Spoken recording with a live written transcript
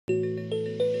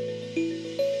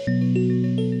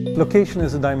Location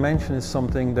as a dimension is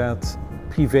something that's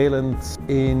prevalent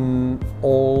in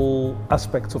all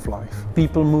aspects of life.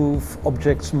 People move,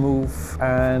 objects move,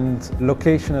 and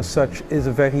location as such is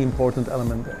a very important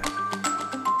element there.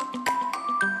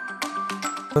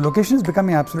 So location is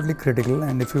becoming absolutely critical,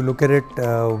 and if you look at it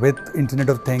with Internet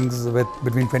of Things, with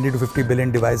between 20 to 50 billion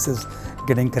devices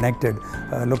getting connected,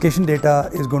 location data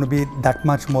is going to be that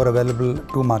much more available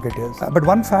to marketers. But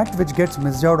one fact which gets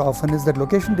missed out often is that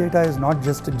location data is not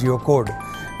just a geocode.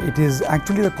 It is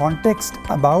actually the context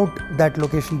about that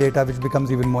location data which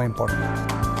becomes even more important.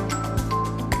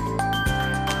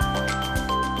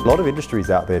 A lot of industries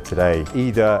out there today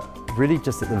either really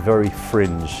just at the very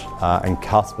fringe and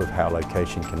cusp of how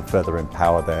location can further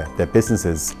empower their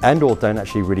businesses, and or don't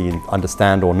actually really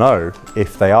understand or know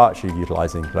if they are actually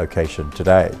utilizing location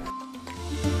today.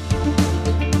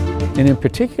 And in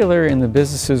particular in the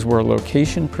businesses where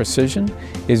location precision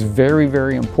is very,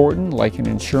 very important, like an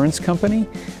insurance company,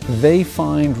 they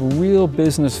find real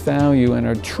business value and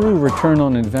a true return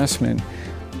on investment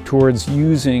towards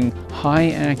using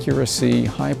high accuracy,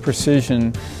 high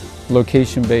precision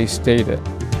location-based data.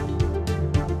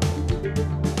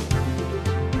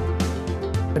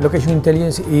 Location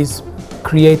intelligence is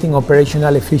creating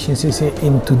operational efficiencies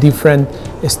into different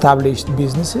established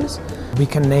businesses. We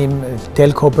can name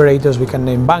telco operators, we can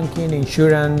name banking,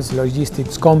 insurance,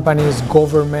 logistics companies,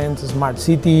 government, smart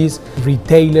cities,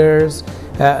 retailers.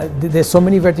 There's so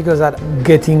many verticals that are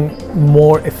getting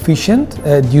more efficient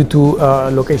due to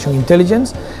location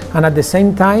intelligence, and at the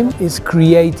same time is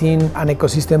creating an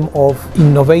ecosystem of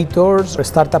innovators,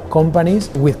 startup companies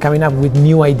with coming up with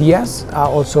new ideas,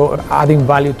 also adding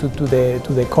value to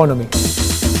the economy.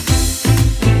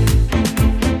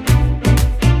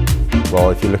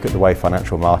 Well, if you look at the way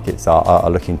financial markets are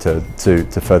looking to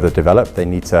further develop, they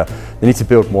need to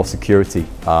build more security,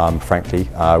 frankly,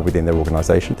 within their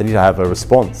organisation. They need to have a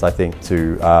response, I think,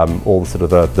 to all the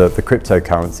sort of the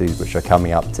cryptocurrencies which are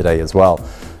coming up today as well.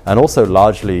 And also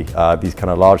largely these kind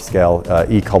of large-scale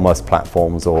e-commerce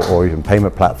platforms or even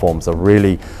payment platforms are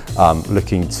really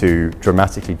looking to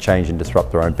dramatically change and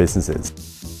disrupt their own businesses.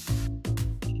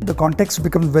 The context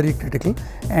becomes very critical,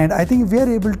 and I think if we are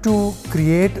able to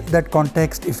create that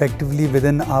context effectively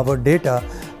within our data,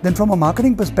 then from a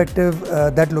marketing perspective,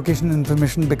 that location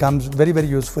information becomes very, very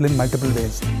useful in multiple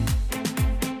ways.